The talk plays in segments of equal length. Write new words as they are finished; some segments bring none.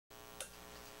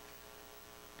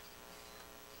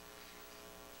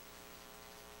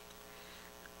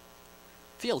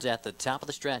Fields at the top of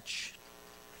the stretch.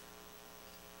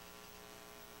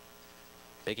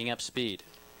 Picking up speed.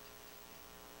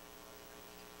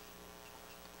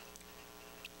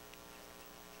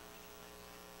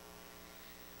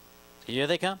 Here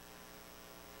they come.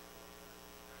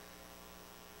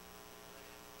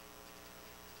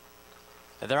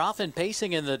 They're often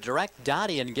pacing in the direct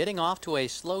Dottie and getting off to a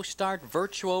slow start.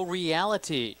 Virtual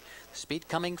Reality. Speed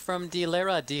coming from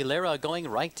Delira. Delira going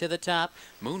right to the top.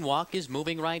 Moonwalk is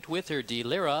moving right with her.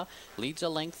 Delira leads a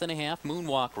length and a half.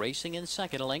 Moonwalk racing in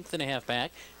second, a length and a half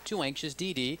back. Too Anxious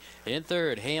Dee in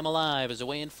third. Hey I'm Alive is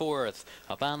away in fourth.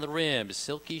 Up on the rim,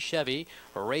 Silky Chevy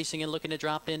racing and looking to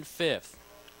drop in fifth.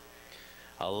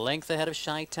 A length ahead of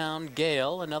Chi-Town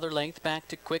GAIL. Another length back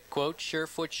to Quick Quote.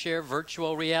 Surefoot Share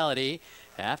Virtual Reality.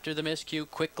 After the miscue,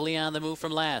 quickly on the move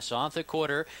from last. Off the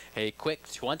quarter, a quick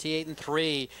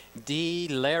 28-3.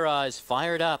 Delira is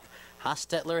fired up.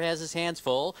 Hostetler has his hands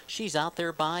full. She's out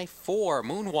there by 4.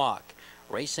 Moonwalk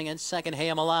racing in second. Hey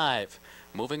I'm Alive.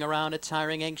 Moving around a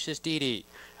tiring Anxious Dee.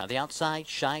 On the outside,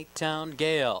 Chi-Town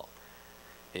GAIL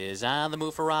is on the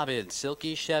move for Robin.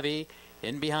 Silky Chevy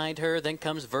in behind her. Then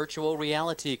comes Virtual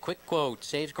Reality. Quick Quote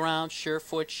saves ground.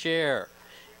 Surefoot Share.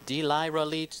 Delira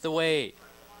leads the way.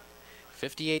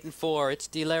 58-4. It's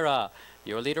Delira.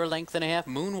 Your leader, length and a half.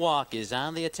 Moonwalk is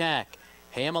on the attack.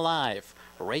 Hey I'm Alive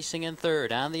racing in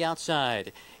third. On the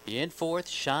outside, in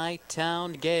fourth,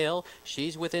 Chi-Town GAIL.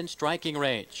 She's within striking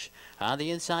range. On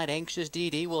the inside, Anxious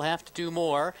Dee will have to do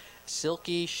more.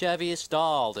 Silky Chevy is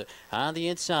stalled. On the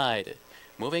inside,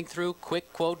 moving through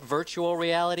Quick Quote Virtual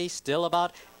Reality. Still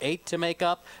about 8 to make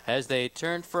up as they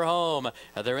turn for home.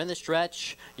 They're in the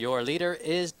stretch. Your leader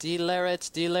is Delira. It's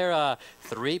Delira.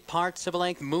 3 parts of a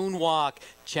length. Moonwalk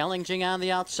challenging on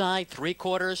the outside.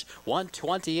 3/4.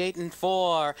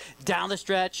 128-4. Down the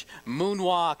stretch.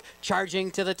 Moonwalk charging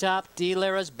to the top.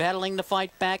 Delira's battling to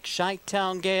fight back.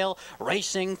 Chi-Town GAIL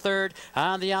racing third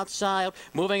on the outside.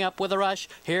 Moving up with a rush.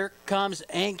 Here comes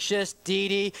Anxious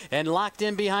Dee. And locked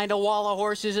in behind a wall of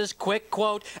horses is Quick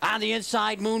Quote. On the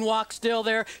inside, Moonwalk still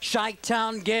there.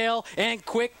 Chi-Town GAIL and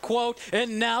Quick Quote,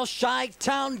 and now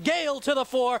Chi-Town GAIL to the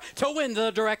fore to win the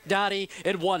direct Dottie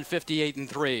at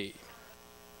 158-3.